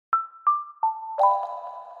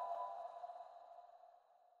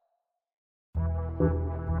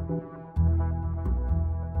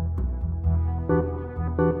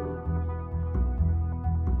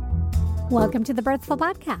Welcome to the Birthful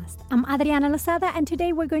Podcast. I'm Adriana Lozada, and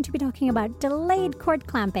today we're going to be talking about delayed cord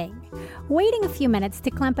clamping. Waiting a few minutes to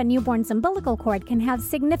clamp a newborn's umbilical cord can have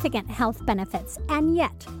significant health benefits, and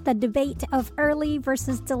yet the debate of early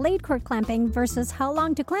versus delayed cord clamping versus how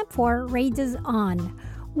long to clamp for rages on.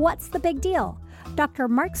 What's the big deal? Dr.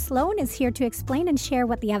 Mark Sloan is here to explain and share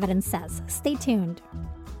what the evidence says. Stay tuned.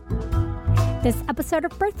 This episode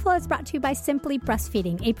of Birthful is brought to you by Simply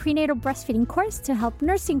Breastfeeding, a prenatal breastfeeding course to help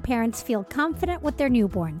nursing parents feel confident with their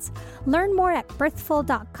newborns. Learn more at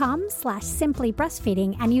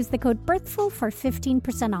birthful.com/simplybreastfeeding and use the code BIRTHFUL for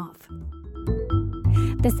 15% off.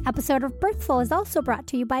 This episode of Birthful is also brought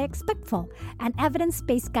to you by Expectful, an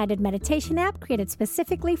evidence-based guided meditation app created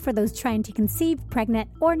specifically for those trying to conceive,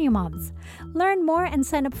 pregnant, or new moms. Learn more and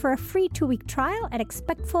sign up for a free 2-week trial at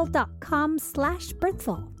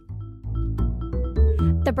expectful.com/birthful.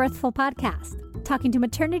 The Birthful Podcast, talking to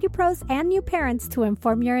maternity pros and new parents to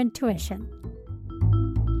inform your intuition.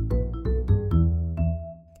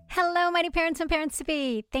 Hello, mighty parents and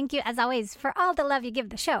parents-to-be. Thank you, as always, for all the love you give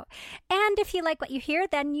the show. And if you like what you hear,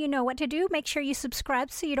 then you know what to do. Make sure you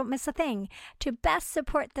subscribe so you don't miss a thing. To best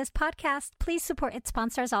support this podcast, please support its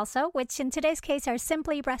sponsors also, which in today's case are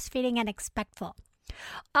Simply Breastfeeding and Expectful.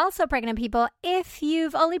 Also, pregnant people, if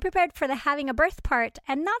you've only prepared for the having a birth part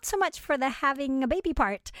and not so much for the having a baby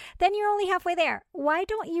part, then you're only halfway there. Why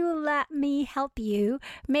don't you let me help you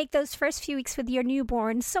make those first few weeks with your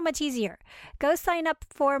newborn so much easier? Go sign up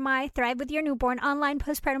for my Thrive with Your Newborn online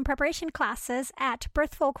postpartum preparation classes at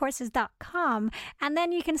birthfulcourses.com, and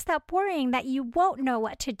then you can stop worrying that you won't know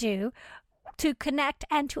what to do to connect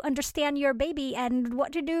and to understand your baby and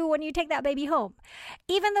what to do when you take that baby home.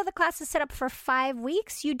 Even though the class is set up for 5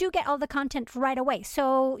 weeks, you do get all the content right away.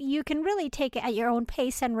 So you can really take it at your own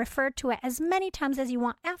pace and refer to it as many times as you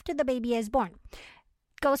want after the baby is born.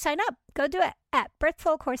 Go sign up. Go do it at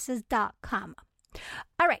birthfulcourses.com.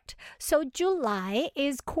 All right, so July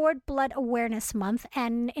is Cord Blood Awareness Month,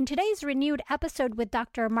 and in today's renewed episode with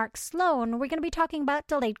Dr. Mark Sloan, we're going to be talking about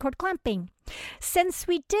delayed cord clamping. Since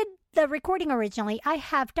we did the recording originally, I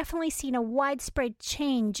have definitely seen a widespread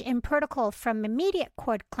change in protocol from immediate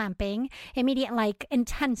cord clamping, immediate like in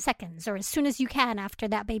 10 seconds or as soon as you can after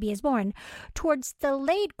that baby is born, towards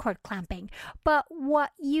delayed cord clamping. But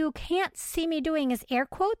what you can't see me doing is air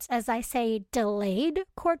quotes as I say delayed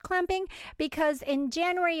cord clamping, because in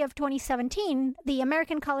January of 2017, the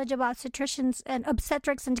American College of Obstetricians and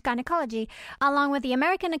Obstetrics and Gynecology, along with the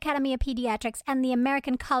American Academy of Pediatrics and the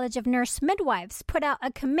American College of Nurse Midwives, put out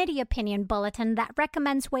a committee opinion bulletin that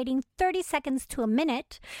recommends waiting 30 seconds to a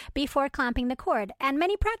minute before clamping the cord. And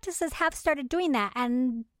many practices have started doing that,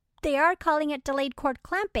 and they are calling it delayed cord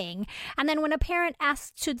clamping. And then when a parent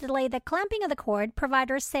asks to delay the clamping of the cord,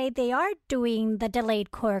 providers say they are doing the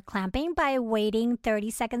delayed cord clamping by waiting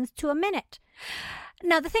 30 seconds to a minute.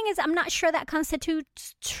 Now, the thing is, I'm not sure that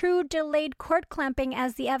constitutes true delayed cord clamping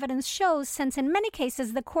as the evidence shows, since in many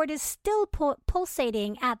cases, the cord is still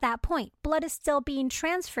pulsating at that point. Blood is still being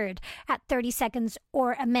transferred at 30 seconds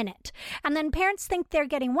or a minute. And then parents think they're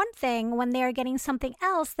getting one thing when they're getting something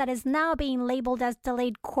else that is now being labeled as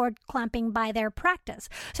delayed cord clamping by their practice.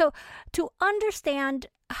 So to understand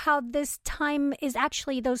how this time is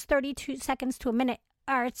actually those 32 seconds to a minute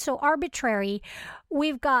are so arbitrary,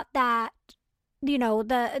 we've got that,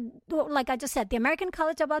 like I just said, the American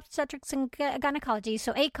College of Obstetrics and Gynecology,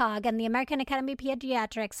 so ACOG, and the American Academy of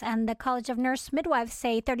Pediatrics and the College of Nurse Midwives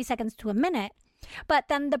say 30 seconds to a minute. But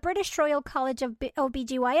then the British Royal College of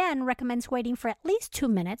OBGYN recommends waiting for at least 2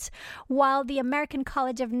 minutes, while the American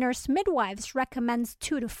College of Nurse Midwives recommends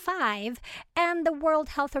 2 to 5, and the World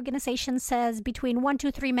Health Organization says between 1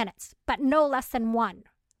 to 3 minutes, but no less than 1.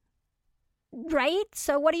 Right?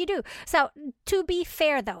 So what do you do? So to be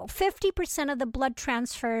fair, though, 50% of the blood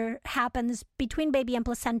transfer happens between baby and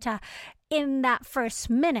placenta in that first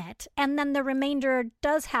minute, and then the remainder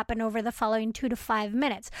does happen over the following 2 to 5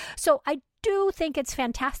 minutes. So I do think it's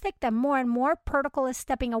fantastic that more and more protocol is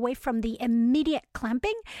stepping away from the immediate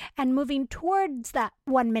clamping and moving towards that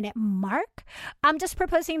 1 minute mark. I'm just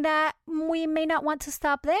proposing that we may not want to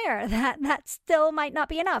stop there, that still might not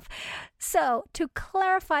be enough. So to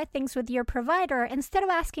clarify things with your provider, instead of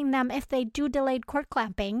asking them if they do delayed cord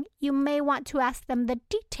clamping, you may want to ask them the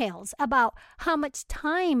details about how much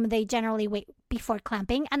time they generally wait before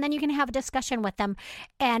clamping, and then you can have a discussion with them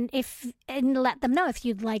and let them know if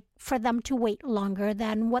you'd like for them to wait longer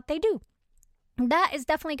than what they do. that is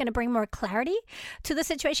definitely going to bring more clarity to the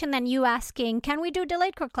situation than you asking, can we do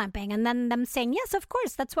delayed cord clamping? And then them saying, yes, of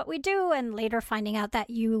course, that's what we do. And later finding out that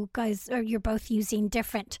you're both using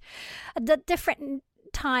different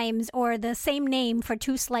times or the same name for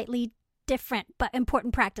two slightly different but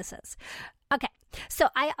important practices. Okay, so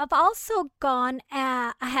I have also gone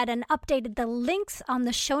ahead and updated the links on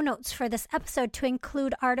the show notes for this episode to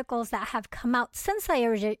include articles that have come out since I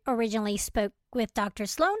originally spoke with Dr.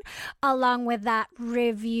 Sloan, along with that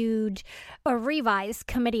reviewed or revised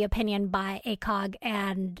committee opinion by ACOG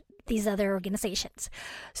and these other organizations.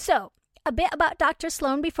 So, a bit about Dr.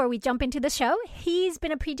 Sloan before we jump into the show. He's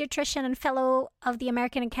been a pediatrician and fellow of the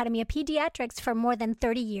American Academy of Pediatrics for more than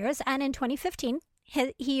 30 years, and in 2015,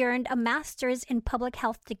 he earned a master's in public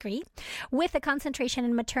health degree with a concentration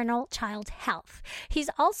in maternal child health. He's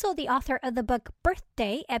also the author of the book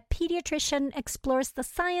Birthday, A Pediatrician Explores the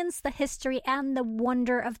Science, the History, and the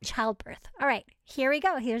Wonder of Childbirth. All right, here we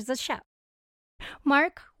go. Here's the show.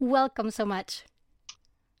 Mark, welcome so much.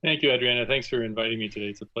 Thank you, Adriana. Thanks for inviting me today.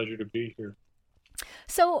 It's a pleasure to be here.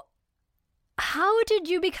 So, how did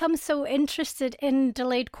you become so interested in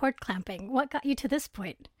delayed cord clamping? What got you to this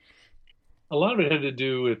point? A lot of it had to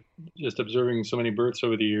do with just observing so many births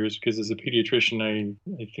over the years, because as a pediatrician,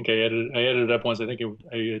 I think I added up once. I think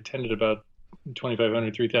I attended about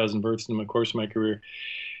 2,500, 3,000 births in the course of my career.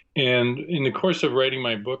 And in the course of writing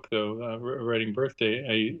my book, though, writing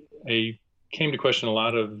Birthday, I came to question a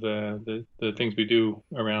lot of the things we do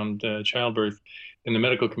around childbirth in the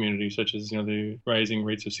medical community, such as the rising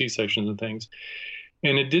rates of C-sections and things.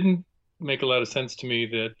 And it didn't make a lot of sense to me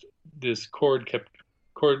that this the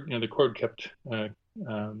cord kept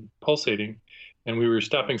pulsating, and we were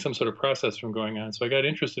stopping some sort of process from going on. So I got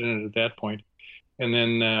interested in it at that point. And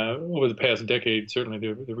then over the past decade, certainly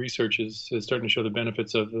the research is starting to show the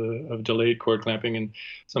benefits of delayed cord clamping and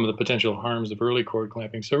some of the potential harms of early cord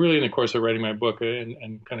clamping. So really in the course of writing my book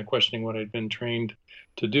and kind of questioning what I'd been trained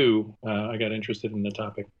to do, I got interested in the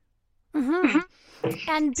topic. Mm-hmm.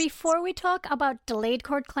 And before we talk about delayed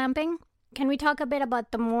cord clamping, can we talk a bit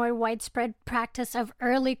about the more widespread practice of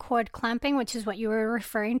early cord clamping, which is what you were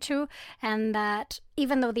referring to, and that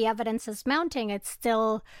even though the evidence is mounting, it's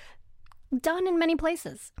still done in many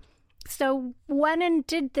places. So when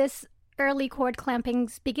did this early cord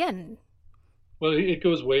clampings begin? Well, it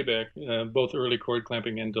goes way back, both early cord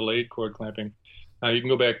clamping and delayed cord clamping. You can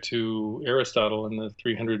go back to Aristotle in the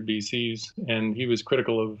 300 BCs, and he was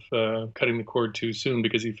critical of cutting the cord too soon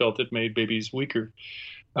because he felt it made babies weaker.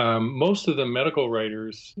 Most of the medical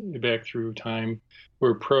writers back through time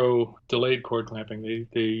were pro delayed cord clamping.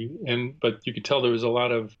 But you could tell there was a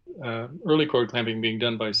lot of early cord clamping being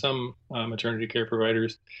done by some maternity care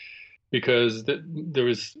providers, because there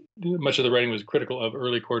was much of the writing was critical of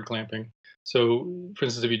early cord clamping. So, for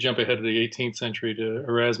instance, if you jump ahead to the 18th century to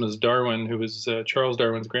Erasmus Darwin, who was Charles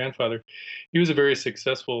Darwin's grandfather, he was a very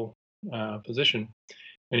successful physician,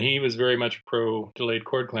 and he was very much pro delayed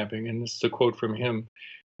cord clamping. And this is a quote from him.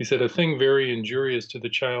 He said, "A thing very injurious to the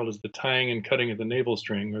child is the tying and cutting of the navel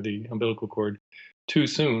string, or the umbilical cord, too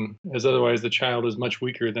soon, as otherwise the child is much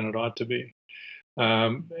weaker than it ought to be."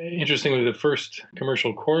 Interestingly, the first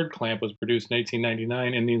commercial cord clamp was produced in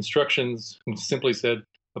 1899, and the instructions simply said,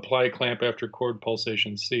 "Apply clamp after cord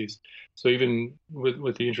pulsations cease." So even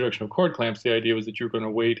with the introduction of cord clamps, the idea was that you were going to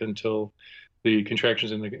wait until the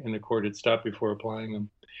contractions in the cord had stopped before applying them.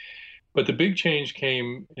 But the big change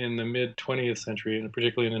came in the mid-20th century, and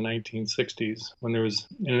particularly in the 1960s, when there was,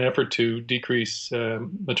 in an effort to decrease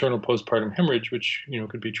maternal postpartum hemorrhage, which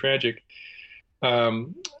could be tragic,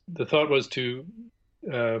 the thought was to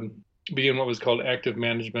begin what was called active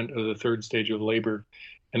management of the third stage of labor.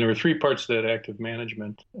 And there were three parts to that active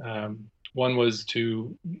management. One was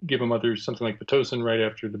to give a mother something like Pitocin right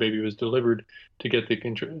after the baby was delivered to get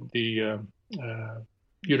the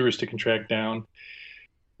uterus to contract down.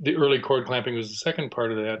 The early cord clamping was the second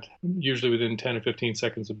part of that, usually within 10 to 15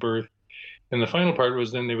 seconds of birth. And the final part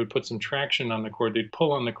was then they would put some traction on the cord. They'd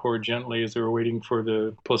pull on the cord gently as they were waiting for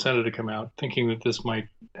the placenta to come out, thinking that this might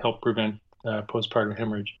help prevent postpartum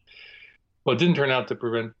hemorrhage. Well, it didn't turn out to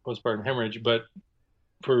prevent postpartum hemorrhage, but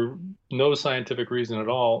for no scientific reason at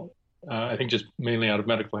all, I think just mainly out of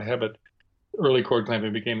medical habit, early cord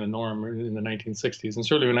clamping became the norm in the 1960s. And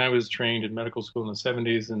certainly when I was trained in medical school in the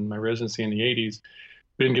 70s and my residency in the 80s,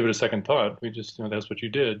 we didn't give it a second thought. We just, that's what you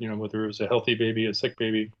did. Whether it was a healthy baby, a sick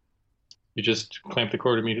baby, you just clamped the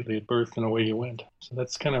cord immediately at birth and away you went. So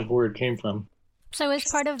that's kind of where it came from. So as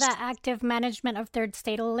part of that active management of third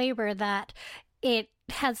stage labor, that it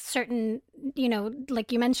has certain,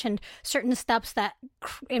 like you mentioned, certain steps that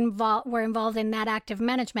were involved in that active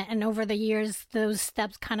management, and over the years, those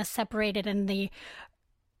steps kind of separated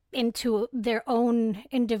into their own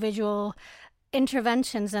individual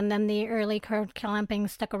interventions, and then the early cord clamping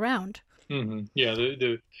stuck around. Mm-hmm. Yeah,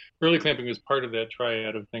 the early clamping was part of that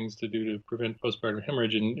triad of things to do to prevent postpartum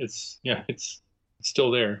hemorrhage, and it's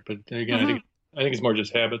still there. But again, Mm-hmm. I think it's more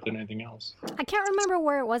just habit than anything else. I can't remember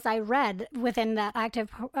where it was I read within that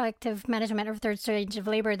active management of third stage of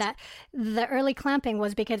labor that the early clamping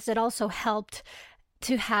was because it also helped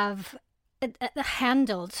to have a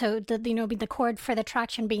handle, so the cord for the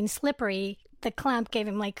traction being slippery, the clamp gave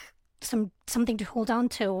him like something to hold on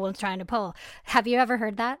to while trying to pull. Have you ever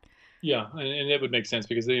heard that? Yeah, and that would make sense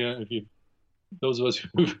because those of us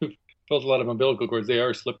who felt a lot of umbilical cords, they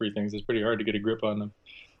are slippery things. It's pretty hard to get a grip on them.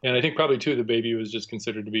 And I think probably too, the baby was just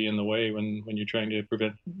considered to be in the way when you're trying to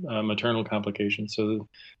prevent maternal complications. So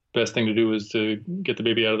the best thing to do is to get the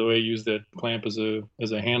baby out of the way, use that clamp as a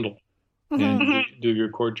handle, and do your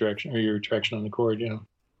cord traction or your traction on the cord. Yeah.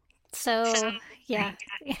 So yeah,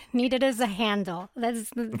 needed as a handle.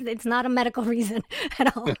 It's not a medical reason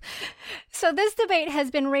at all. So this debate has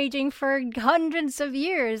been raging for hundreds of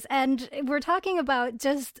years, and we're talking about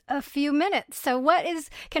just a few minutes. So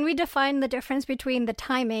can we define the difference between the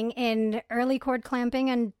timing in early cord clamping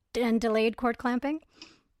and delayed cord clamping?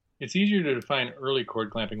 It's easier to define early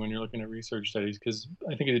cord clamping when you're looking at research studies, because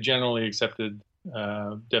I think the generally accepted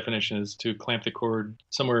definition is to clamp the cord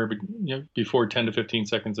somewhere before 10 to 15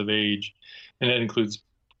 seconds of age. And that includes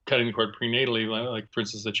cutting the cord prenatally, like for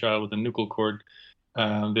instance, a child with a nuchal cord.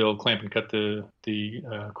 They'll clamp and cut the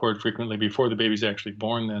cord frequently before the baby's actually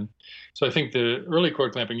born then. So I think the early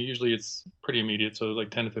cord clamping, usually it's pretty immediate, so like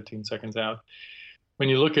 10 to 15 seconds out. When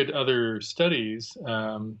you look at other studies,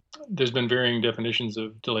 there's been varying definitions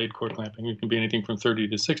of delayed cord clamping. It can be anything from 30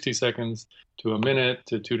 to 60 seconds to a minute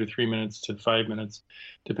to 2 to 3 minutes to 5 minutes,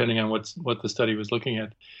 depending on what the study was looking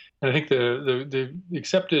at. And I think the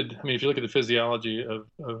accepted, I mean, if you look at the physiology of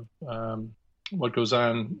what goes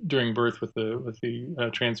on during birth with the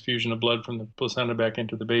transfusion of blood from the placenta back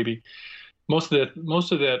into the baby, most of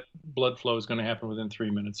that blood flow is going to happen within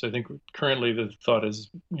 3 minutes. So I think currently the thought is,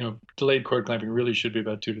 delayed cord clamping really should be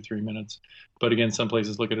about 2 to 3 minutes. But again, some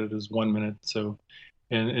places look at it as 1 minute. So,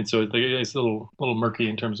 and so it's a little murky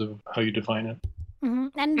in terms of how you define it. Mm-hmm.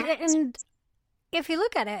 And if you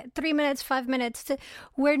look at it, 3 minutes, 5 minutes,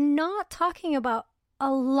 we're not talking about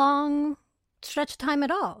a long stretch of time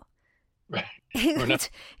at all. Right. We're not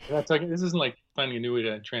talking. This isn't like finding a new way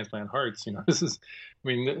to transplant hearts. This is, I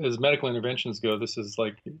mean, as medical interventions go, this is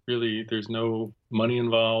like really, there's no money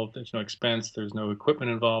involved. There's no expense. There's no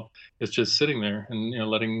equipment involved. It's just sitting there and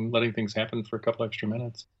letting things happen for a couple extra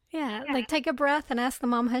minutes. Yeah, like take a breath and ask the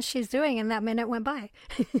mom how she's doing, and that minute went by.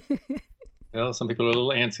 Well, some people are a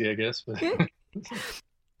little antsy, I guess. But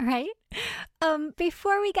Right.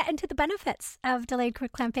 Before we get into the benefits of delayed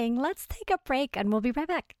cord clamping, let's take a break, and we'll be right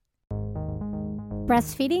back.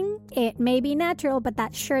 Breastfeeding, it may be natural, but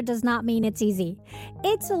that sure does not mean it's easy.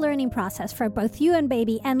 It's a learning process for both you and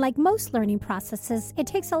baby, and like most learning processes, it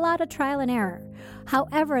takes a lot of trial and error.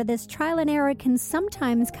 However, this trial and error can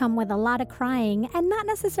sometimes come with a lot of crying, and not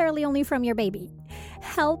necessarily only from your baby.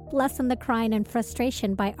 Help lessen the crying and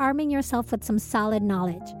frustration by arming yourself with some solid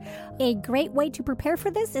knowledge. A great way to prepare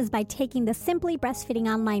for this is by taking the Simply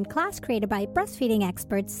Breastfeeding online class created by breastfeeding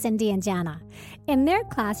experts Cindy and Jana. In their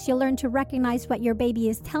class, you'll learn to recognize what your baby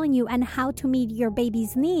is telling you and how to meet your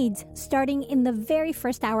baby's needs starting in the very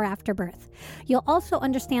first hour after birth. You'll also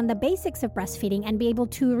understand the basics of breastfeeding and be able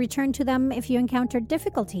to return to them if you encounter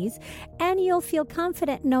difficulties, and you'll feel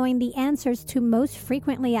confident knowing the answers to most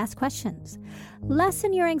frequently asked questions.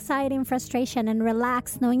 Lessen your anxiety and frustration and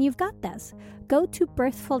relax knowing you've got this. Go to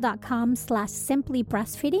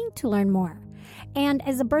birthful.com/simplybreastfeeding to learn more. And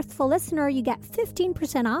as a Birthful listener, you get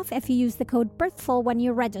 15% off if you use the code BIRTHFUL when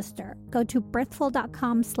you register. Go to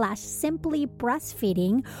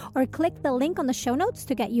birthful.com/simplybreastfeeding or click the link on the show notes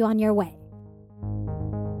to get you on your way.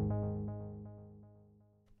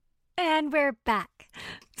 And we're back.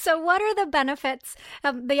 So what are the benefits?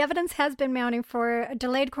 The evidence has been mounting for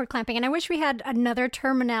delayed cord clamping, and I wish we had another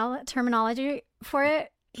terminology for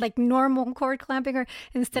it, like normal cord clamping or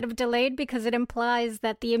instead of delayed, because it implies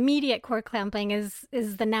that the immediate cord clamping is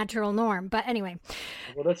the natural norm. But anyway.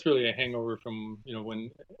 Well, that's really a hangover from, when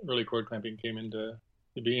early cord clamping came into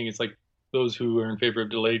being. It's like those who are in favor of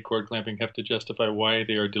delayed cord clamping have to justify why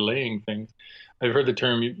they are delaying things. I've heard the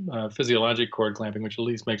term physiologic cord clamping, which at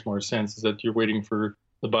least makes more sense, is that you're waiting for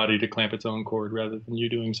the body to clamp its own cord rather than you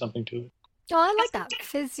doing something to it. Oh, I like that.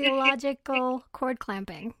 Physiological cord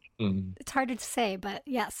clamping. Mhm. It's harder to say, but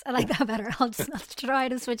yes, I like that better. I'll try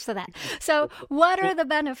to switch to that. So, what are the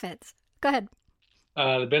benefits? Go ahead.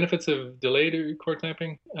 The benefits of delayed cord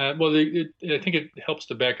clamping. I think it helps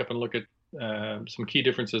to back up and look at some key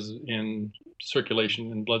differences in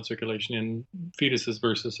circulation and blood circulation in fetuses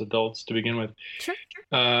versus adults to begin with. Sure.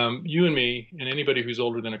 You and me, and anybody who's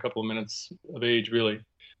older than a couple of minutes of age, really,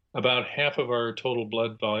 about half of our total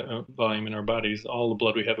blood volume in our bodies, all the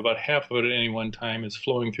blood we have, about half of it at any one time is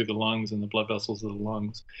flowing through the lungs and the blood vessels of the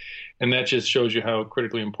lungs. And that just shows you how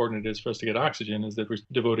critically important it is for us to get oxygen, is that we're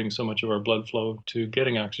devoting so much of our blood flow to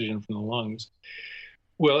getting oxygen from the lungs.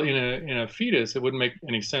 Well, in a fetus, it wouldn't make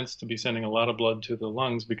any sense to be sending a lot of blood to the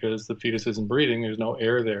lungs because the fetus isn't breathing. There's no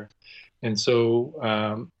air there. And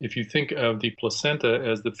so if you think of the placenta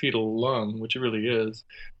as the fetal lung, which it really is,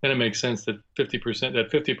 then it makes sense that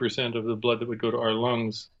 50% of the blood that would go to our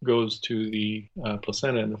lungs goes to the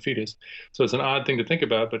placenta in the fetus. So it's an odd thing to think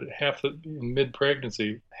about, but in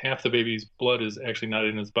mid-pregnancy, half the baby's blood is actually not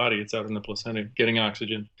in his body. It's out in the placenta getting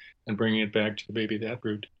oxygen and bringing it back to the baby that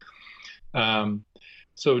route.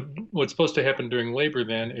 So what's supposed to happen during labor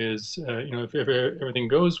then is, if everything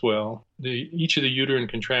goes well, each of the uterine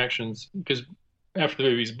contractions, because after the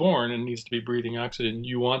baby's born and needs to be breathing oxygen,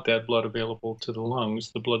 you want that blood available to the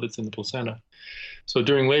lungs, the blood that's in the placenta. So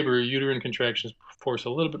during labor, uterine contractions force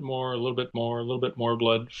a little bit more, a little bit more, a little bit more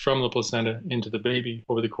blood from the placenta into the baby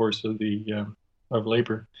over the course of of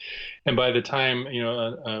labor. And by the time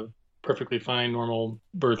a perfectly fine normal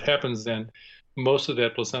birth happens, then most of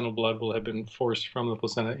that placental blood will have been forced from the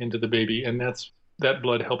placenta into the baby, and that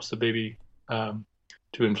blood helps the baby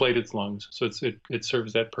to inflate its lungs. So it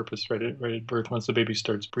serves that purpose right at birth once the baby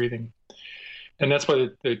starts breathing. And that's why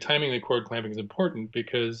the timing of the cord clamping is important,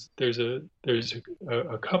 because there's a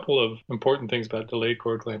couple of important things about delayed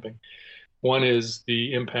cord clamping. One is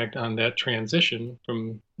the impact on that transition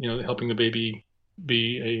from helping the baby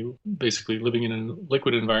be basically living in a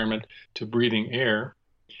liquid environment to breathing air.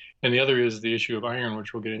 And the other is the issue of iron,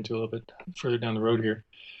 which we'll get into a little bit further down the road here.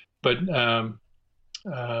 But so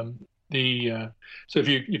if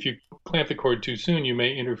you clamp the cord too soon, you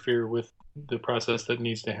may interfere with the process that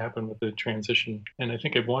needs to happen with the transition. And I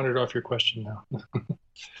think I've wandered off your question now.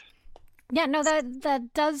 Yeah, no,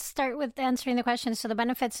 that does start with answering the question. So the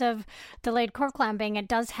benefits of delayed cord clamping, it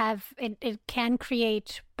can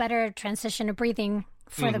create better transition to breathing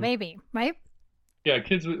for the baby, right? Yeah,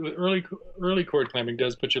 kids with early cord clamping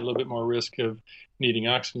does put you a little bit more risk of needing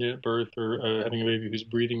oxygen at birth or having a baby who's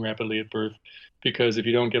breathing rapidly at birth, because if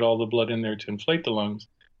you don't get all the blood in there to inflate the lungs,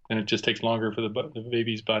 then it just takes longer for the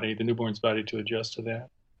baby's body, the newborn's body, to adjust to that.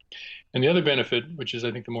 And the other benefit, which is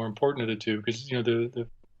I think the more important of the two, because the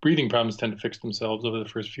breathing problems tend to fix themselves over the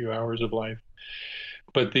first few hours of life,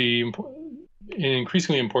 but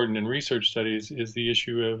increasingly important in research studies is the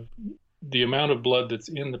issue of the amount of blood that's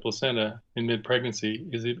in the placenta in mid-pregnancy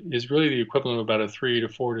is really the equivalent of about a 3 to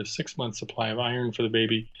 4 to 6 month supply of iron for the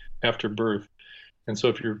baby after birth. And so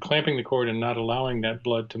if you're clamping the cord and not allowing that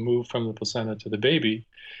blood to move from the placenta to the baby,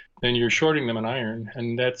 then you're shorting them in iron.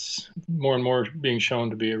 And that's more and more being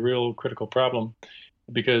shown to be a real critical problem,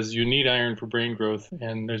 because you need iron for brain growth.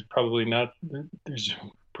 And I don't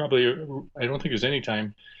think there's any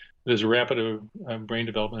time there's rapid brain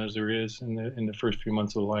development as there is in the first few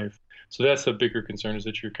months of life. So that's a bigger concern, is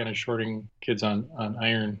that you're kind of shorting kids on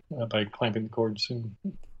iron by clamping the cord soon.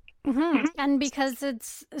 Mm-hmm. And because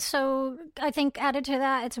I think added to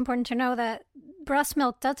that, it's important to know that breast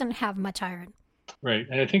milk doesn't have much iron. Right.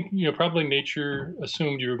 And I think, probably nature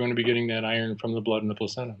assumed you were going to be getting that iron from the blood in the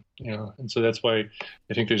placenta, and so that's why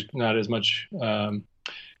I think there's not as much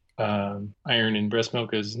iron in breast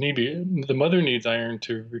milk as need be. The mother needs iron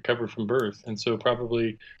to recover from birth, and so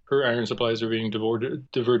probably her iron supplies are being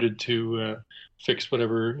diverted to fix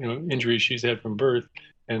whatever injuries she's had from birth,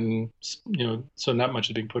 and so not much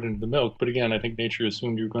is being put into the milk. But again, I think nature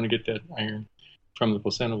assumed you were going to get that iron from the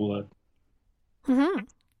placental blood. Mm-hmm.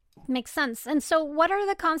 Makes sense. And so, what are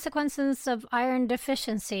the consequences of iron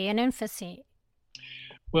deficiency in infancy?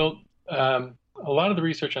 Well, a lot of the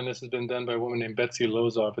research on this has been done by a woman named Betsy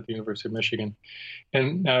Lozoff at the University of Michigan.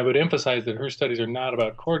 And I would emphasize that her studies are not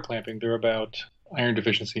about cord clamping, they're about iron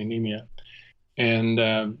deficiency anemia. And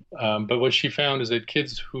but what she found is that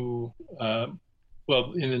kids who, in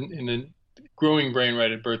the growing brain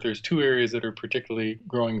right at birth, there's two areas that are particularly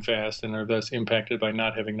growing fast and are thus impacted by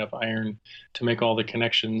not having enough iron to make all the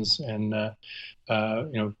connections and the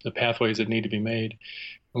pathways that need to be made.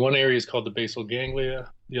 And one area is called the basal ganglia,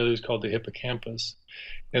 the other is called the hippocampus.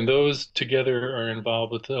 And those together are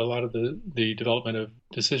involved with a lot of the development of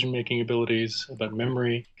decision-making abilities, about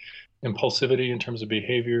memory, impulsivity in terms of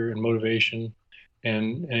behavior and motivation,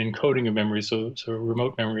 and encoding of memory, so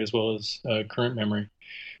remote memory as well as current memory.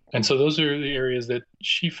 And so those are the areas that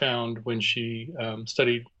she found when she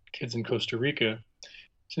studied kids in Costa Rica.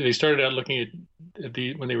 So they started out looking at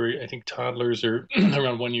when they were, I think, toddlers or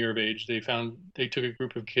around 1 year of age. They took a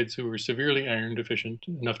group of kids who were severely iron deficient,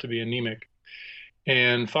 enough to be anemic,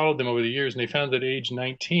 and followed them over the years. And they found that at age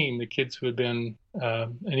 19, the kids who had been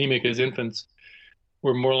anemic as infants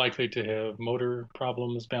were more likely to have motor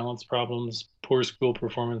problems, balance problems, poor school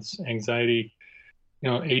performance, anxiety,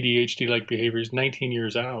 ADHD-like behaviors 19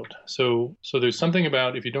 years out. So there's something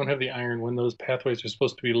about if you don't have the iron when those pathways are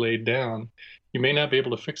supposed to be laid down, you may not be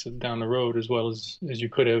able to fix it down the road as well as you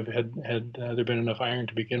could have had there been enough iron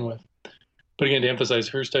to begin with. But again, to emphasize,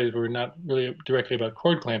 her studies were not really directly about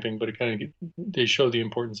cord clamping, but they show the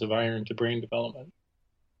importance of iron to brain development.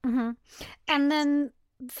 Mm-hmm. And then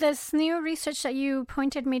this new research that you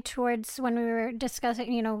pointed me towards when we were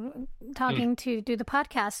discussing, talking to do the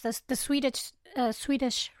podcast, the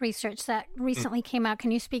Swedish research that recently came out.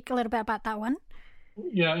 Can you speak a little bit about that one?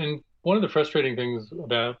 Yeah, and one of the frustrating things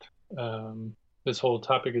about this whole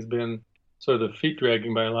topic has been sort of the feet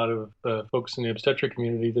dragging by a lot of folks in the obstetric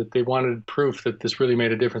community that they wanted proof that this really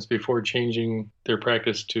made a difference before changing their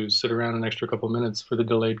practice to sit around an extra couple minutes for the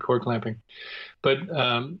delayed cord clamping. But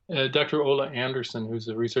Dr. Ola Andersson, who's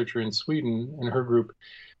a researcher in Sweden, and her group,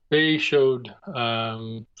 they showed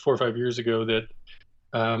 4 or 5 years ago that,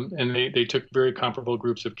 and they took very comparable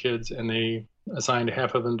groups of kids and they assigned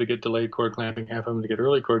half of them to get delayed cord clamping, half of them to get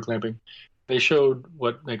early cord clamping. They showed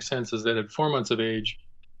what makes sense is that at 4 months of age,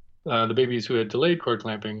 the babies who had delayed cord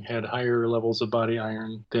clamping had higher levels of body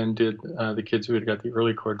iron than did the kids who had got the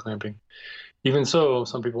early cord clamping. Even so,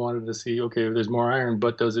 some people wanted to see, okay, there's more iron,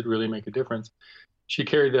 but does it really make a difference? She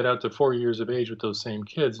carried that out to 4 years of age with those same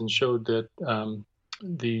kids and showed that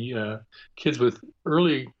the kids with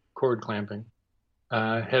early cord clamping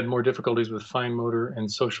had more difficulties with fine motor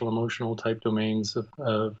and social emotional type domains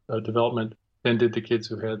of development than did the kids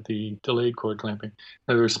who had the delayed cord clamping.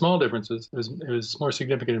 Now, there were small differences. It was more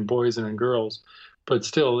significant in boys than in girls, but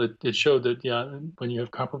still, it showed that, yeah, when you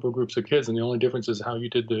have comparable groups of kids and the only difference is how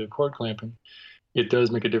you did the cord clamping, it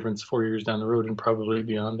does make a difference 4 years down the road and probably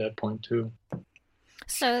beyond that point, too.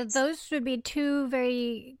 So those would be two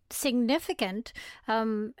very significant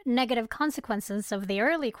negative consequences of the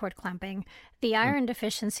early cord clamping, the iron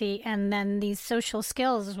deficiency, and then these social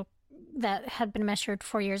skills that had been measured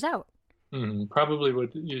 4 years out. Probably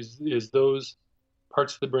what is those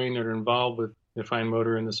parts of the brain that are involved with the fine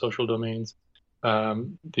motor and the social domains,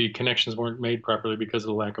 the connections weren't made properly because of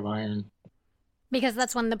the lack of iron. Because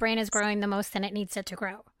that's when the brain is growing the most and it needs it to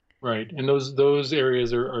grow. Right, and those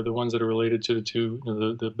areas are the ones that are related to the two,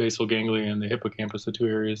 the basal ganglia and the hippocampus, the two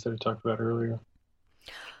areas that I talked about earlier.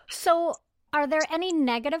 So, are there any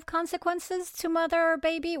negative consequences to mother or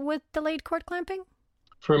baby with delayed cord clamping?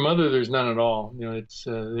 For a mother, there's none at all. It's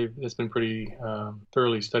been pretty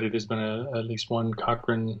thoroughly studied. There's been at least one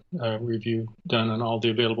Cochrane review done on all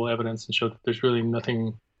the available evidence and showed that there's really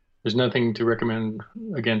nothing. There's nothing to recommend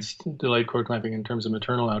against delayed cord clamping in terms of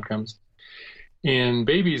maternal outcomes. In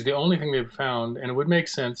babies, the only thing they've found, and it would make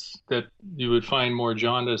sense that you would find more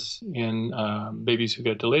jaundice in babies who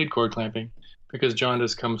get delayed cord clamping, because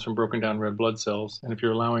jaundice comes from broken down red blood cells. And if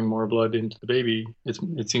you're allowing more blood into the baby,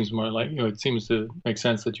 it seems more like, it seems to make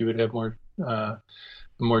sense that you would have more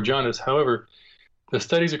jaundice. However, the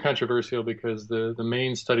studies are controversial because the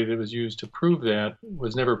main study that was used to prove that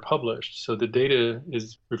was never published. So the data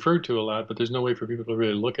is referred to a lot, but there's no way for people to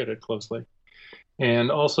really look at it closely. And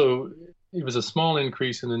also, it was a small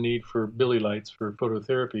increase in the need for Billy lights for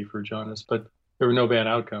phototherapy for jaundice, but there were no bad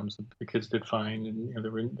outcomes. The kids did fine, and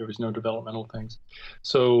there was no developmental things.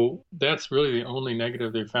 So that's really the only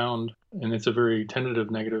negative they found, and it's a very tentative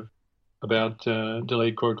negative about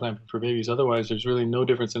delayed cord clamping for babies. Otherwise, there's really no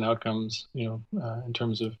difference in outcomes, in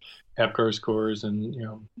terms of APGAR scores and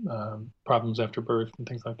problems after birth and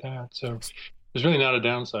things like that. So there's really not a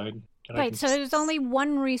downside. Right. So there's only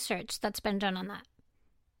one research that's been done on that,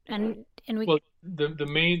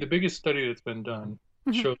 the biggest study that's been done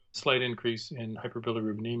showed a slight increase in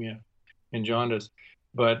hyperbilirubinemia in jaundice,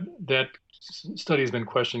 but that study has been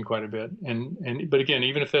questioned quite a bit. But again,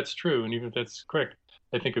 even if that's true and even if that's correct,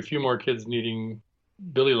 I think a few more kids needing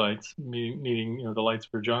Billy lights, needing the lights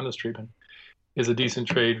for jaundice treatment, is a decent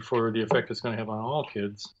trade for the effect it's going to have on all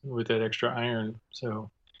kids with that extra iron.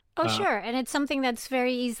 So. Sure, and it's something that's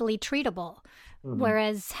very easily treatable.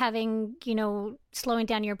 Whereas having, slowing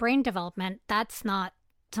down your brain development, that's not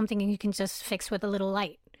something you can just fix with a little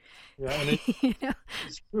light. Yeah, and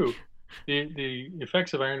it's true. The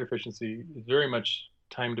effects of iron deficiency is very much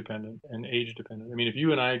time dependent and age dependent. I mean, if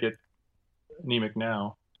you and I get anemic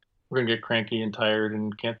now, we're going to get cranky and tired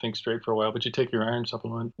and can't think straight for a while. But you take your iron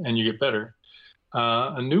supplement and you get better.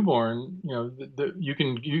 A newborn, you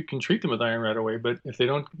can treat them with iron right away, but if they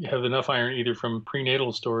don't have enough iron either from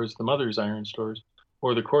prenatal stores, the mother's iron stores,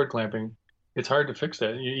 or the cord clamping, it's hard to fix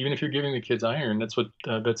that. Even if you're giving the kids iron, that's what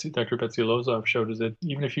Dr. Betsy Lozoff showed, is that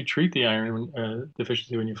even if you treat the iron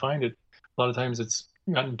deficiency when you find it, a lot of times it's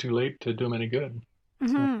gotten too late to do them any good.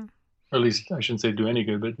 Mm-hmm. So, or at least I shouldn't say do any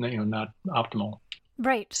good, but not optimal.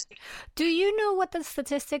 Right. Do you know what the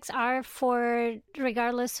statistics are for,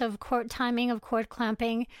 regardless of timing of cord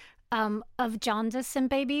clamping, of jaundice in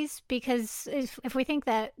babies? Because if we think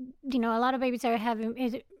that, a lot of babies are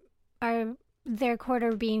their cord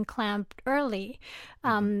are being clamped early,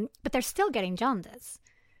 but they're still getting jaundice.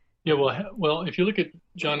 Yeah, well, if you look at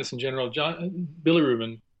jaundice in general,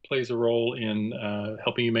 bilirubin plays a role in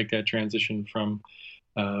helping you make that transition from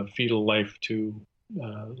fetal life to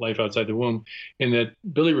life outside the womb. In that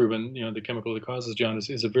bilirubin, the chemical that causes jaundice,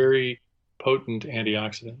 is a very potent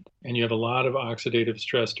antioxidant, and you have a lot of oxidative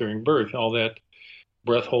stress during birth. All that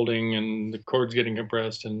breath holding and the cords getting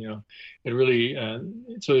compressed, and it really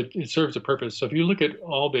so it serves a purpose. So if you look at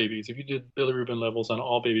all babies, if you did bilirubin levels on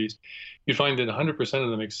all babies, you'd find that 100% of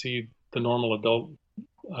them exceed the normal adult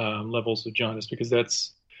levels of jaundice, because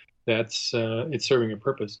that's it's serving a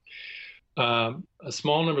purpose. A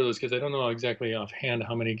small number of those kids, I don't know exactly offhand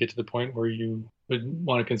how many get to the point where you would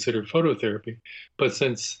want to consider phototherapy, but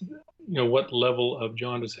since what level of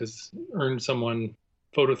jaundice has earned someone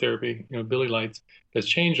phototherapy, Billy lights, has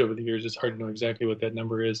changed over the years, it's hard to know exactly what that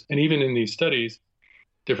number is. And even in these studies,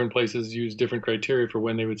 different places use different criteria for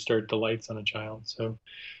when they would start the lights on a child. So,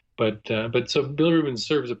 but so bilirubin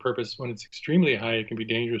serves a purpose. When it's extremely high, it can be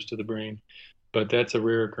dangerous to the brain, but that's a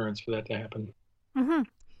rare occurrence for that to happen. Mm-hmm.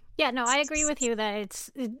 Yeah, no, I agree with you that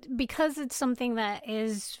because it's something that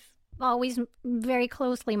is always very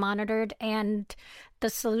closely monitored, and the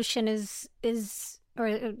solution the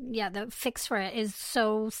fix for it is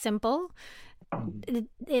so simple.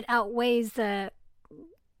 It outweighs in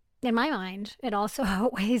my mind, it also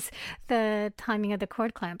outweighs the timing of the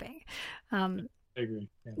cord clamping. I agree.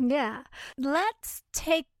 Yeah. Let's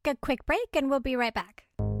take a quick break and we'll be right back.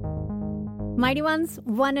 Mighty Ones,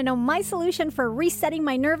 want to know my solution for resetting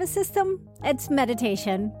my nervous system? It's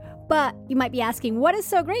meditation. But you might be asking, what is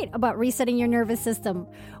so great about resetting your nervous system?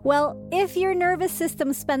 Well, if your nervous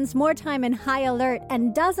system spends more time in high alert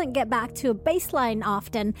and doesn't get back to a baseline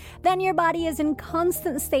often, then your body is in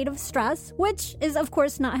constant state of stress, which is of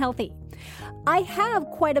course not healthy. I have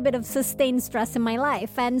quite a bit of sustained stress in my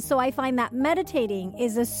life, and so I find that meditating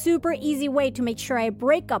is a super easy way to make sure I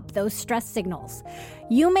break up those stress signals.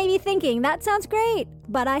 You may be thinking, that sounds great,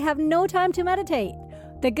 but I have no time to meditate.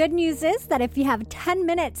 The good news is that if you have 10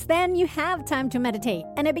 minutes, then you have time to meditate,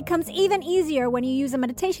 and it becomes even easier when you use a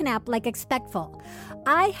meditation app like Expectful.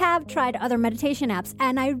 I have tried other meditation apps,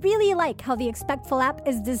 and I really like how the Expectful app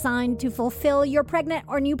is designed to fulfill your pregnant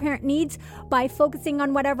or new parent needs by focusing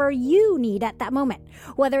on whatever you need at that moment.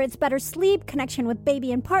 Whether it's better sleep, connection with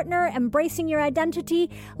baby and partner, embracing your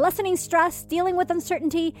identity, lessening stress, dealing with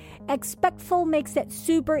uncertainty, Expectful makes it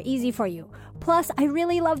super easy for you. Plus, I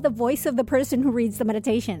really love the voice of the person who reads the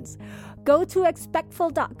meditations. Go to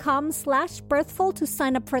expectful.com/birthful to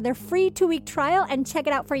sign up for their free 2-week trial and check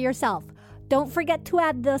it out for yourself. Don't forget to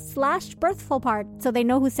add the /birthful part so they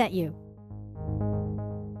know who sent you.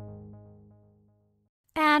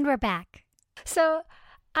 And we're back. So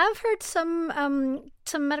I've heard some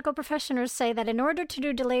medical professionals say that in order to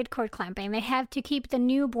do delayed cord clamping, they have to keep the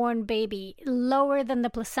newborn baby lower than the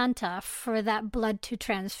placenta for that blood to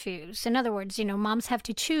transfuse. In other words, moms have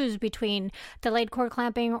to choose between delayed cord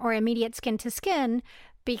clamping or immediate skin to skin,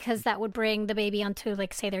 because that would bring the baby onto,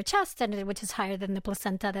 like, say, their chest, which is higher than the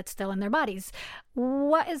placenta that's still in their bodies.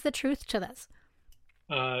 What is the truth to this?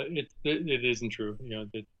 It isn't true.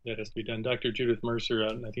 That has to be done. Dr. Judith Mercer,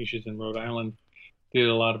 I think she's in Rhode Island, did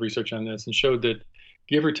a lot of research on this and showed that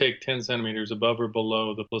give or take 10 centimeters above or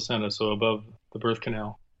below the placenta, so above the birth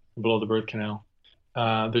canal, below the birth canal,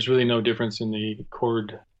 there's really no difference in the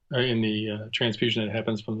cord, in the transfusion that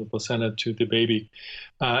happens from the placenta to the baby.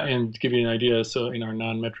 And to give you an idea, so in our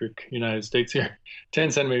non-metric United States here,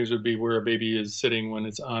 10 centimeters would be where a baby is sitting when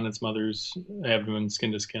it's on its mother's abdomen,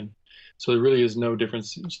 skin to skin. So there really is no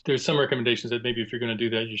difference. There's some recommendations that maybe if you're going to do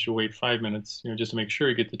that, you should wait 5 minutes, just to make sure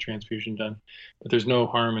you get the transfusion done. But there's no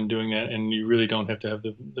harm in doing that, and you really don't have to have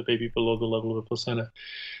the baby below the level of the placenta.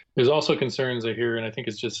 There's also concerns I hear, and I think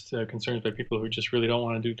it's just concerns by people who just really don't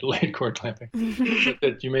want to do delayed cord clamping,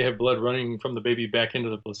 that you may have blood running from the baby back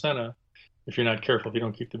into the placenta if you're not careful, if you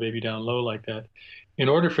don't keep the baby down low like that. In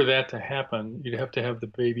order for that to happen, you'd have to have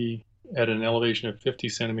the baby at an elevation of 50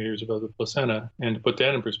 centimeters above the placenta. And to put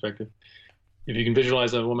that in perspective, if you can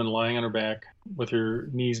visualize a woman lying on her back with her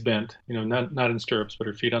knees bent, not in stirrups, but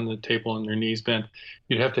her feet on the table and her knees bent,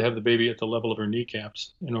 you'd have to have the baby at the level of her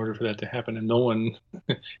kneecaps in order for that to happen. And no one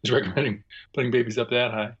is recommending putting babies up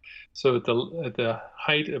that high. So at the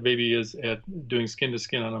height a baby is at doing skin to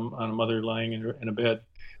skin on a mother lying in a bed,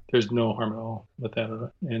 there's no harm at all with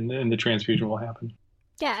that, and the transfusion will happen.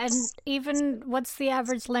 Yeah, and even what's the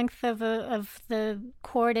average length of the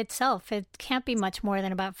cord itself? It can't be much more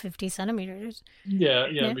than about 50 centimeters. Yeah.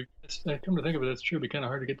 I come to think of it, that's true. It'd be kind of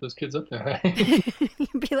hard to get those kids up there.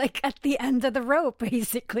 You'd be like at the end of the rope,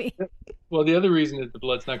 basically. Well, the other reason that the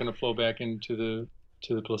blood's not going to flow back into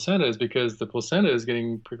the placenta is because the placenta is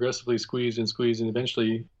getting progressively squeezed and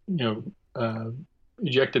eventually,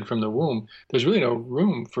 ejected from the womb. There's really no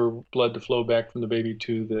room for blood to flow back from the baby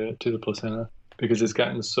to the placenta, because it's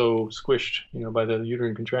gotten so squished, by the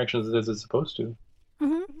uterine contractions as it's supposed to.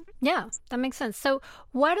 Mm-hmm. Yeah, that makes sense. So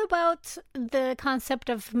what about the concept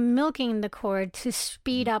of milking the cord to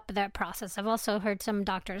speed up that process? I've also heard some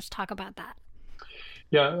doctors talk about that.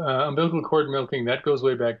 Yeah, umbilical cord milking, that goes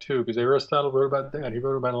way back too, because Aristotle wrote about that. He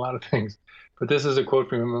wrote about a lot of things. But this is a quote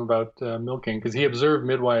from him about milking, because he observed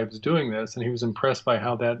midwives doing this, and he was impressed by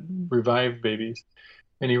how that revived babies.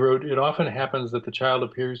 And he wrote, "It often happens that the child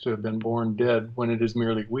appears to have been born dead when it is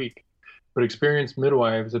merely weak. But experienced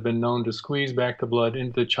midwives have been known to squeeze back the blood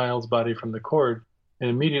into the child's body from the cord,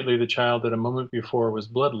 and immediately the child that a moment before was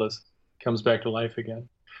bloodless comes back to life again."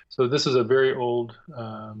 So this is a very old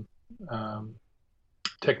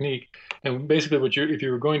technique. And basically if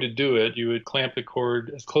you were going to do it, you would clamp the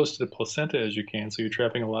cord as close to the placenta as you can. So you're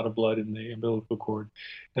trapping a lot of blood in the umbilical cord.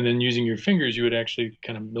 And then using your fingers, you would actually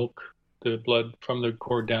kind of milk the blood from the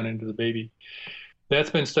cord down into the baby.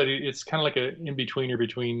 That's been studied. It's kind of like an in-betweener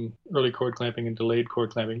between early cord clamping and delayed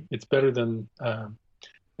cord clamping. It's better than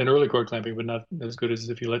early cord clamping, but not as good as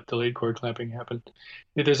if you let delayed cord clamping happen.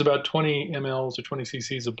 There's about 20 mLs or 20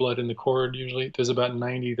 cc's of blood in the cord usually. There's about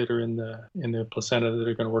 90 that are in the placenta that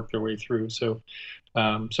are going to work their way through. So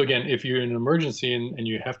again, if you're in an emergency and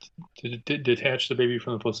you have to detach the baby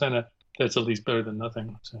from the placenta, that's at least better than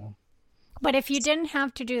nothing. So. But if you didn't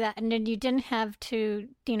have to do that, and then you didn't have to,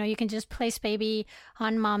 you can just place baby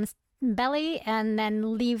on mom's belly and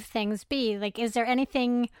then leave things be. Like, is there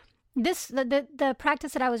anything? The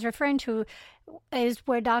practice that I was referring to is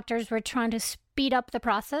where doctors were trying to speed up the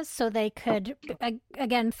process so they could,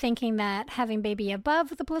 again, thinking that having baby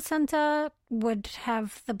above the placenta would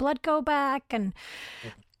have the blood go back and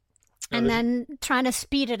then trying to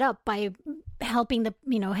speed it up by helping the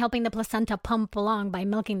placenta pump along by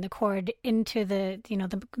milking the cord into the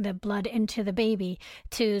blood into the baby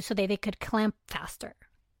so that they could clamp faster.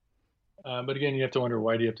 But again, you have to wonder,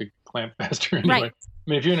 why do you have to clamp faster anyway? Right. I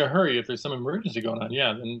mean, if you're in a hurry, if there's some emergency going on,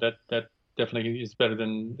 yeah, then that definitely is better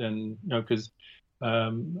than because I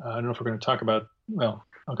don't know if we're going to talk about. Well,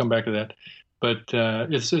 I'll come back to that. But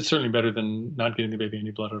it's certainly better than not getting the baby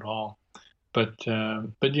any blood at all. But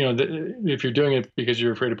if you're doing it because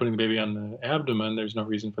you're afraid of putting the baby on the abdomen, there's no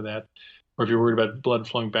reason for that. Or if you're worried about blood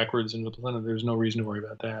flowing backwards into the placenta, there's no reason to worry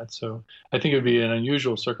about that. So I think it would be an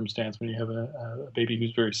unusual circumstance when you have a baby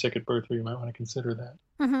who's very sick at birth where you might want to consider that.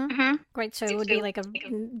 Mm-hmm. Mm-hmm. Great. So it would be like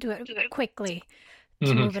do it quickly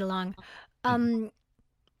to move it along.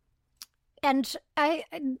 And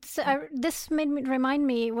this reminded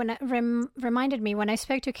me when I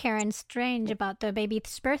spoke to Karen Strange about the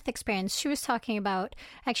baby's birth experience. She was talking about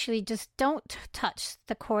actually just don't touch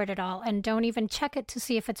the cord at all and don't even check it to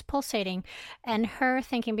see if it's pulsating. And her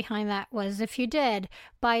thinking behind that was, if you did,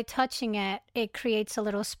 by touching it, it creates a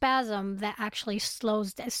little spasm that actually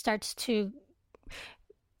starts to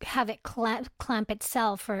have it clamp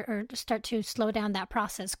itself or start to slow down that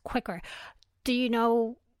process quicker. Do you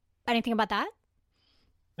know anything about that?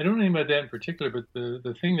 I don't know anything about that in particular, but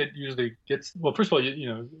the thing that usually gets, well, first of all,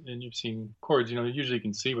 and you've seen cords, usually you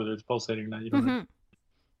can see whether it's pulsating or not. You don't know.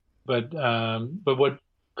 But what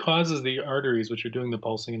causes the arteries, which are doing the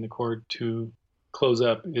pulsing in the cord, to close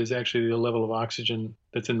up is actually the level of oxygen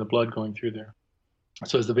that's in the blood going through there.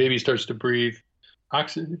 So as the baby starts to breathe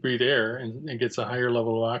air and gets a higher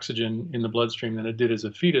level of oxygen in the bloodstream than it did as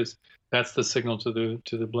a fetus, that's the signal to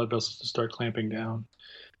the blood vessels to start clamping down.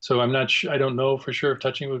 So I'm not sure, I don't know for sure if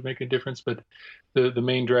touching would make a difference, but the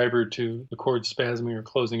main driver to the cord spasming or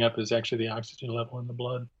closing up is actually the oxygen level in the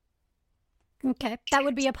blood. Okay, that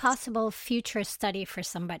would be a possible future study for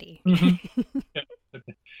somebody. Mm-hmm.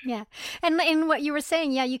 Yeah. And in what you were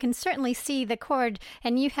saying, yeah, you can certainly see the cord,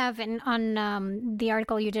 and you have on the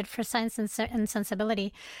article you did for Science and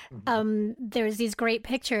Sensibility, there's these great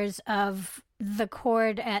pictures of the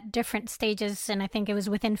cord at different stages, and I think it was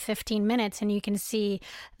within 15 minutes, and you can see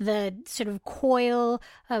the sort of coil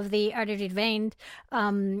of the artery vein,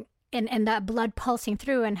 and that blood pulsing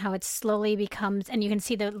through, and how it slowly becomes, and you can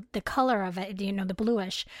see the color of it, the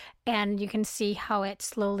bluish, and you can see how it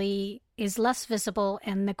slowly is less visible,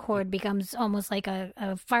 and the cord becomes almost like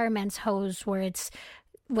a fireman's hose, where it's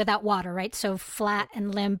without water, right? So flat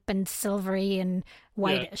and limp and silvery and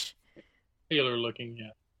whitish. Paler looking,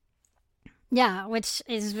 yeah. Yeah, which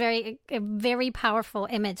is a very powerful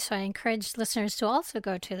image. So I encourage listeners to also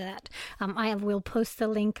go to that. I will post the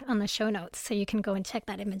link on the show notes so you can go and check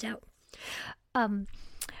that image out.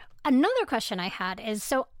 Another question I had is,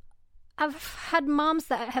 so I've had moms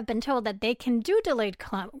that have been told that they can do delayed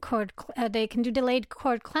cord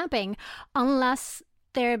clamping unless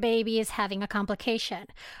their baby is having a complication.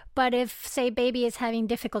 But if, say, baby is having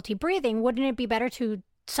difficulty breathing, wouldn't it be better to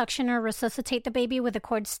suction or resuscitate the baby with the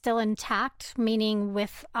cord still intact, meaning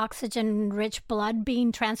with oxygen-rich blood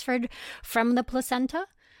being transferred from the placenta?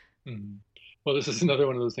 Mm-hmm. Well, this is another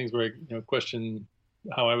one of those things where I question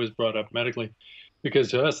how I was brought up medically,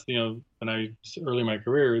 because to us, when I was early in my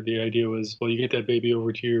career, the idea was, well, you get that baby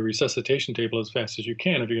over to your resuscitation table as fast as you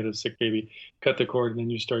can. If you get a sick baby, cut the cord, and then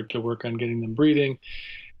you start to work on getting them breathing.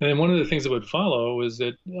 And then one of the things that would follow was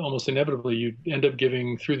that almost inevitably you'd end up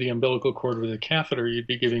giving, through the umbilical cord with a catheter, you'd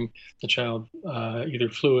be giving the child either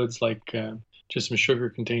fluids like just some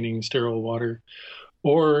sugar-containing sterile water,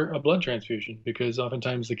 or a blood transfusion, because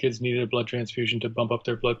oftentimes the kids needed a blood transfusion to bump up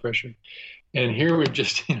their blood pressure. And here we've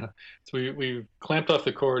just, so we've clamped off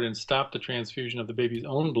the cord and stopped the transfusion of the baby's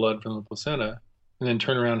own blood from the placenta, and then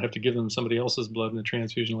turn around and have to give them somebody else's blood in the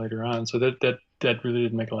transfusion later on. So that really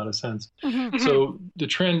didn't make a lot of sense. Mm-hmm. So the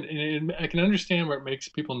trend, and I can understand where it makes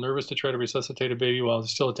people nervous to try to resuscitate a baby while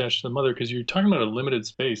it's still attached to the mother, because you're talking about a limited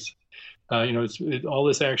space. All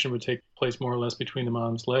this action would take place more or less between the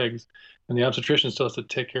mom's legs, and the obstetrician still has to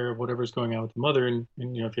take care of whatever's going on with the mother. And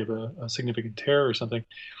if you have a significant tear or something,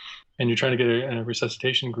 and you're trying to get a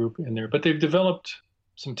resuscitation group in there, but they've developed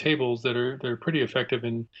some tables that are pretty effective,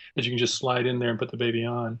 and that you can just slide in there and put the baby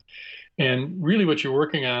on. And really what you're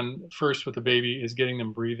working on first with the baby is getting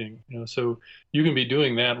them breathing, so you can be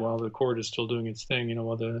doing that while the cord is still doing its thing,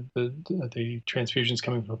 while the transfusion is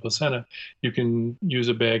coming from the placenta. You can use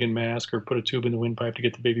a bag and mask or put a tube in the windpipe to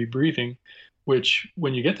get the baby breathing, which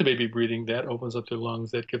when you get the baby breathing, that opens up their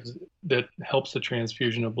lungs. That helps the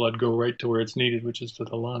transfusion of blood go right to where it's needed, which is to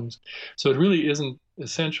the lungs. So it really isn't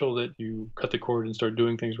essential that you cut the cord and start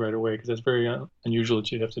doing things right away, because that's very unusual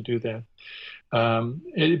that you'd have to do that.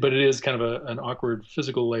 But it is kind of an awkward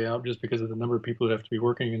physical layout, just because of the number of people that have to be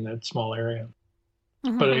working in that small area.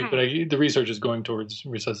 Mm-hmm. But the research is going towards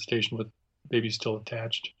resuscitation with babies still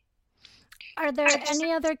attached. Are there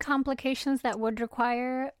any other complications that would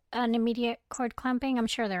require an immediate cord clamping? I'm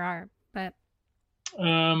sure there are, but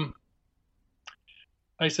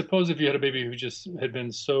I suppose if you had a baby who just had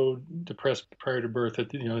been so depressed prior to birth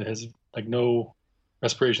that it has like no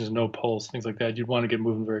respirations, no pulse, things like that, you'd want to get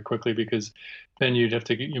moving very quickly, because then you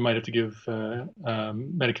might have to give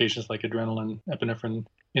medications like adrenaline, epinephrine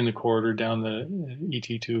in the cord or down the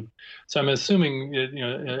ET tube. So I'm assuming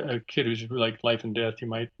a kid who's like life and death, it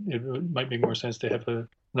might make more sense to have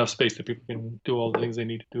enough space that people can do all the things they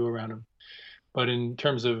need to do around them. But in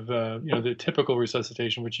terms of the typical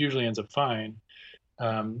resuscitation, which usually ends up fine,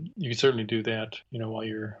 you can certainly do that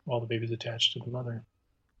while the baby's attached to the mother.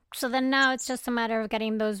 So then now it's just a matter of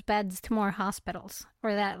getting those beds to more hospitals,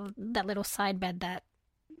 or that little side bed that.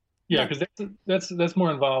 Yeah, because that's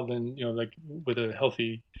more involved than like with a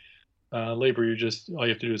healthy labor. All you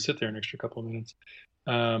have to do is sit there an extra couple of minutes.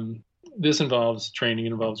 This involves training,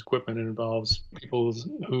 it involves equipment, it involves people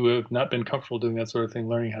who have not been comfortable doing that sort of thing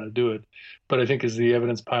learning how to do it. But I think as the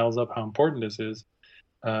evidence piles up how important this is,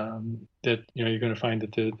 that you're going to find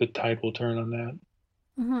that the tide will turn on that.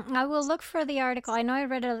 Mm-hmm. I will look for the article. I know I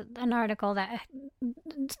read an article that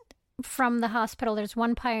from the hospital. There's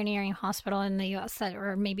one pioneering hospital in the U.S.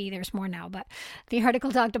 or maybe there's more now, but the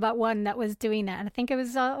article talked about one that was doing that. And I think it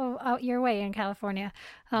was out your way in California.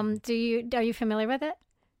 Are you familiar with it?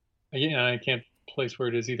 Yeah, I can't place where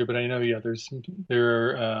it is either, but I know,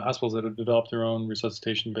 there are hospitals that have developed their own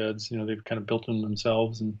resuscitation beds. They've kind of built them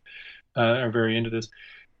themselves and are very into this.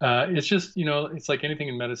 It's just, it's like anything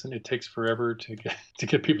in medicine. It takes forever to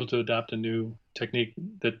get people to adopt a new technique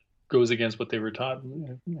that goes against what they were taught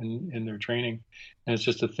in their training. And it's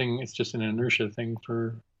just a thing. It's just an inertia thing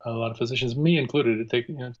for a lot of physicians, me included.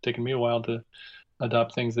 It's taken me a while to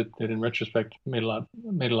adopt things that in retrospect made a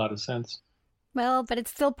lot of sense. Well, but it's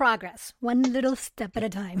still progress, one little step at a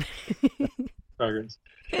time. progress.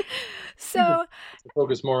 So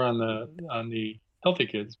Focus more on the healthy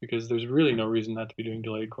kids because there's really no reason not to be doing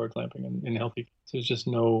delayed cord clamping in healthy kids. There's just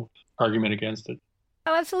no argument against it.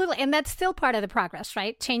 Oh, absolutely. And that's still part of the progress,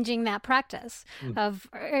 right? Changing that practice of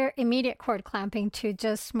immediate cord clamping to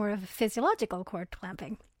just more of a physiological cord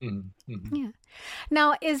clamping. Yeah.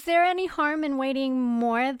 Now, is there any harm in waiting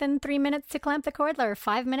more than 3 minutes to clamp the cord, or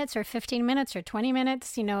 5 minutes or 15 minutes or 20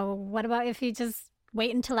 minutes? What about if you just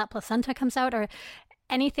wait until that placenta comes out or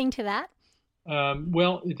anything to that?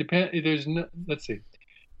 Well, it depends. Let's see.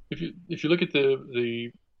 If you look at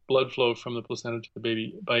the blood flow from the placenta to the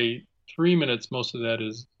baby, by 3 minutes,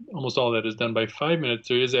 almost all that is done. By 5 minutes,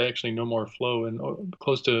 there is actually no more flow, and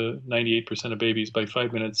close to 98% of babies by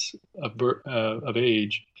 5 minutes of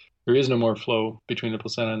age, there is no more flow between the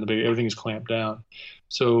placenta and the baby. Everything is clamped down.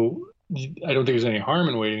 So I don't think there's any harm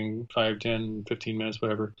in waiting 5, 10, 15 minutes,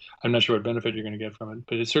 whatever. I'm not sure what benefit you're going to get from it,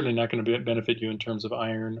 but it's certainly not going to benefit you in terms of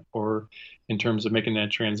iron or in terms of making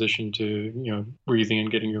that transition to, breathing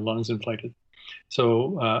and getting your lungs inflated.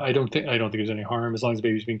 So I don't think there's any harm as long as the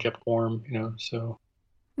baby's being kept warm, so.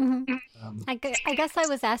 I guess I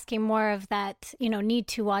was asking more of that, need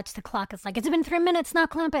to watch the clock. It's like, it's been 3 minutes, not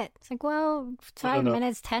clamp it. It's like, well, 5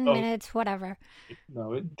 minutes, 10 minutes, whatever.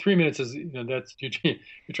 No, 3 minutes is, that's, you're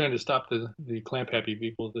trying to stop the clamp happy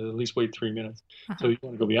people to at least wait 3 minutes. So you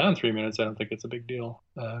want to go beyond 3 minutes, I don't think it's a big deal.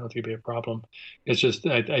 I don't think it'd be a problem. It's just,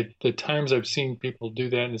 the times I've seen people do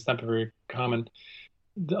that, and it's not very common,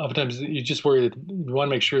 oftentimes you just worry that you want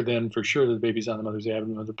to make sure then for sure that the baby's on the mother's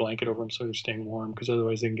abdomen with a blanket over them so they're staying warm, because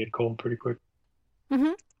otherwise they can get cold pretty quick.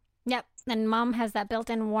 Yep. And mom has that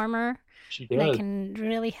built-in warmer She does. that can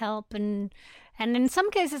really help. And in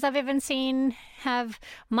some cases I've even seen have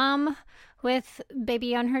mom with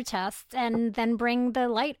baby on her chest and then bring the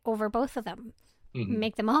light over both of them.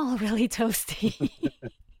 Make them all really toasty.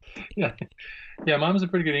 Yeah, mom's a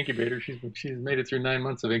pretty good incubator. She's made it through 9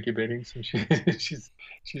 months of incubating, so she's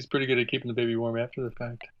pretty good at keeping the baby warm after the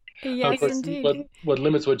fact. Yes, of course, indeed. what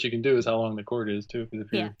limits what you can do is how long the cord is too. Because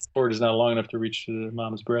if your cord is not long enough to reach to the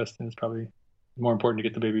mom's breast, then it's probably more important to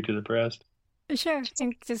get the baby to the breast. Sure,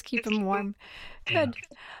 and just keep them warm. Good.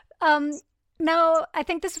 Now, I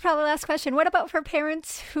think this is probably the last question. What about for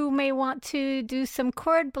parents who may want to do some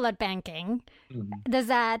cord blood banking? Is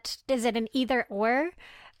it an either or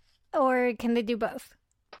can they do both?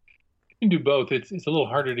 You can do both. It's a little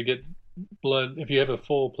harder to get blood. If you have a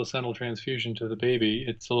full placental transfusion to the baby,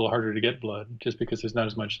 it's a little harder to get blood just because there's not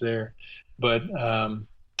as much there. But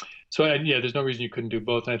there's no reason you couldn't do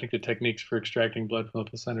both. And I think the techniques for extracting blood from the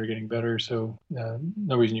placenta are getting better, so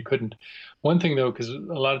no reason you couldn't. One thing though, because a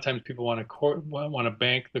lot of times people want to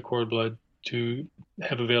bank the cord blood to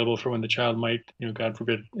have available for when the child might, God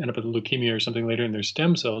forbid, end up with leukemia or something later, and there's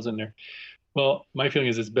stem cells in there. Well, my feeling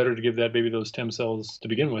is it's better to give that baby those stem cells to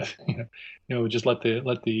begin with. Just let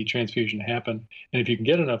the transfusion happen. And if you can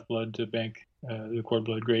get enough blood to bank the cord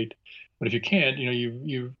blood, great. But if you can't,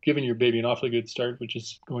 you've given your baby an awfully good start, which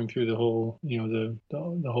is going through the whole, the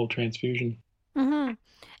whole transfusion.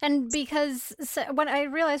 And because when I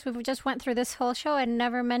realized we just went through this whole show and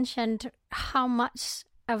never mentioned how much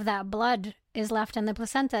of that blood is left in the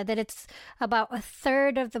placenta, that it's about a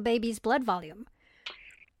third of the baby's blood volume.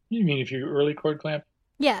 You mean if you early cord clamp?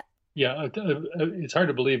 Yeah. Yeah, it's hard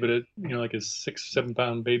to believe, but like a 6-7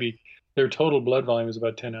 pound baby, their total blood volume is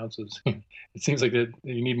about 10 ounces. It seems like that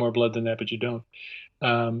you need more blood than that, but you don't.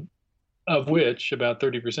 Of which about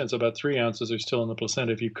 30%, so about 3 ounces are still in the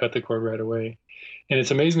placenta if you cut the cord right away. And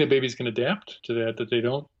it's amazing that babies can adapt to that they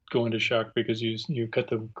don't go into shock because you cut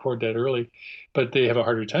the cord that early, but they have a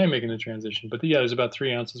harder time making the transition. But there's about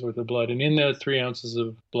 3 ounces worth of blood, and in those 3 ounces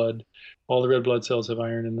of blood, all the red blood cells have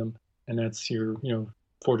iron in them, and that's your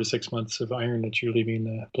 4 to 6 months of iron that you're leaving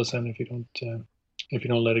the placenta if you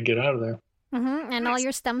don't let it get out of there. And all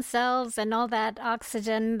your stem cells and all that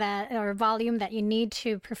oxygen or volume that you need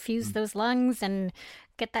to perfuse those lungs and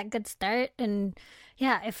get that good start. And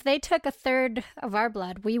yeah, if they took a third of our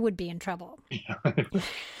blood, we would be in trouble.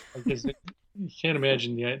 Because you can't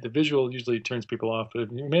imagine the visual usually turns people off.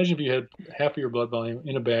 But imagine if you had half of your blood volume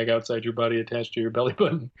in a bag outside your body attached to your belly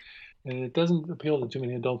button. And it doesn't appeal to too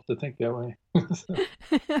many adults to think that way.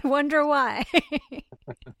 I wonder why.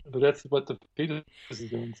 But that's what the fetus is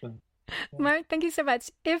doing. So. Yeah. Mark, thank you so much.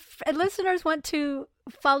 If listeners want to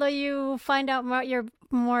follow you, find out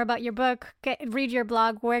more about your book, read your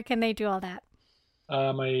blog, where can they do all that?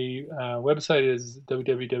 My website is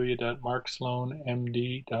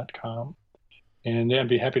www.marksloanemd.com. And I'd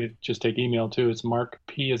be happy to just take email too. It's Mark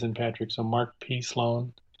P as in Patrick, so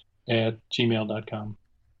markpsloan@gmail.com.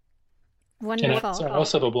 Wonderful. I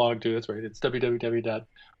also have a blog too. That's right. It's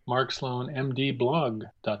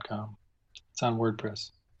www.marksloanmdblog.com. It's on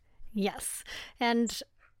WordPress. Yes. And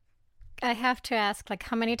I have to ask, like,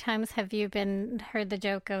 how many times have you heard the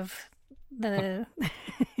joke of the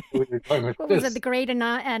what was it, the great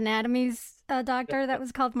anatomies doctor that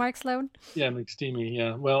was called Mark Sloan? Yeah, McSteamy.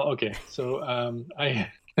 Yeah. Well, okay. So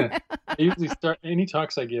I usually start any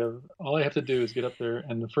talks I give. All I have to do is get up there,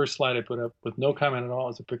 and the first slide I put up with no comment at all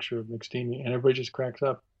is a picture of McSteamy, and everybody just cracks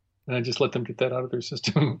up, and I just let them get that out of their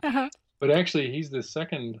system. Uh-huh. But actually, he's the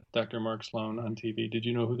second Dr. Mark Sloan on TV. Did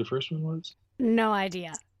you know who the first one was? No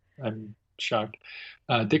idea. I'm shocked.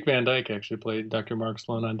 Dick Van Dyke actually played Dr. Mark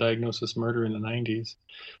Sloan on Diagnosis Murder in the 90s.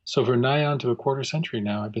 So for nigh on to a quarter century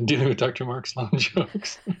now, I've been dealing with Dr. Mark Sloan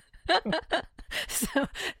jokes. So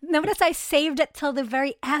notice I saved it till the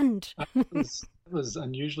very end. It was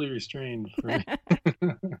unusually restrained for me.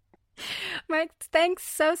 Mark, thanks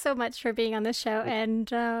so much for being on the show, and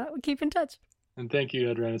keep in touch. And thank you,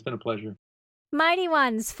 Adrienne. It's been a pleasure. Mighty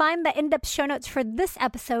Ones, find the in-depth show notes for this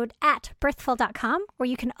episode at birthful.com, where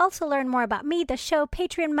you can also learn more about me, the show,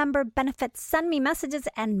 Patreon member benefits, send me messages,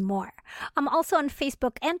 and more. I'm also on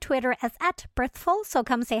Facebook and Twitter as @birthful, so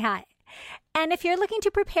come say hi. And if you're looking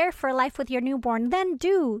to prepare for life with your newborn, then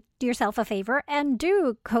do yourself a favor and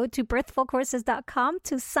do go to birthfulcourses.com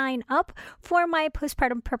to sign up for my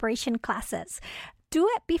postpartum preparation classes. Do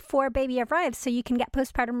it before baby arrives so you can get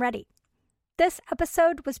postpartum ready. This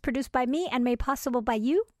episode was produced by me and made possible by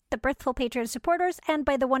you, the Birthful Patreon supporters, and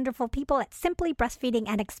by the wonderful people at Simply Breastfeeding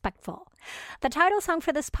and Expectful. The title song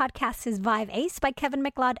for this podcast is Vive Ace by Kevin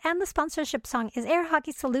MacLeod, and the sponsorship song is Air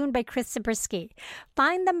Hockey Saloon by Chris Zabriskie.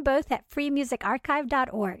 Find them both at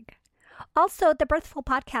freemusicarchive.org. Also, the Birthful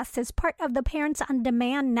Podcast is part of the Parents on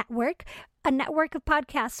Demand Network, a network of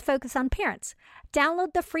podcasts focused on parents.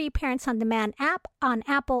 Download the free Parents on Demand app on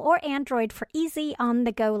Apple or Android for easy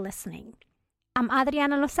on-the-go listening. I'm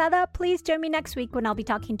Adriana Lozada. Please join me next week when I'll be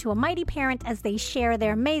talking to a mighty parent as they share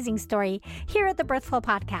their amazing story here at the Birthful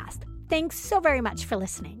Podcast. Thanks so very much for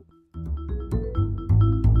listening.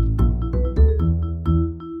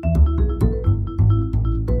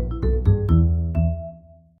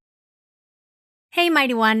 Hey,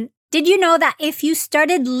 Mighty One. Did you know that if you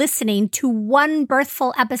started listening to one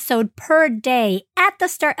Birthful episode per day at the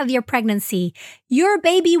start of your pregnancy, your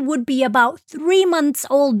baby would be about 3 months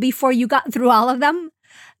old before you got through all of them?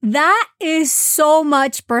 That is so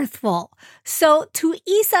much Birthful. So to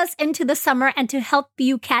ease us into the summer and to help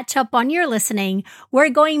you catch up on your listening, we're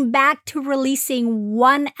going back to releasing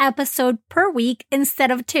 1 episode per week instead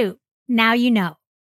of 2. Now you know.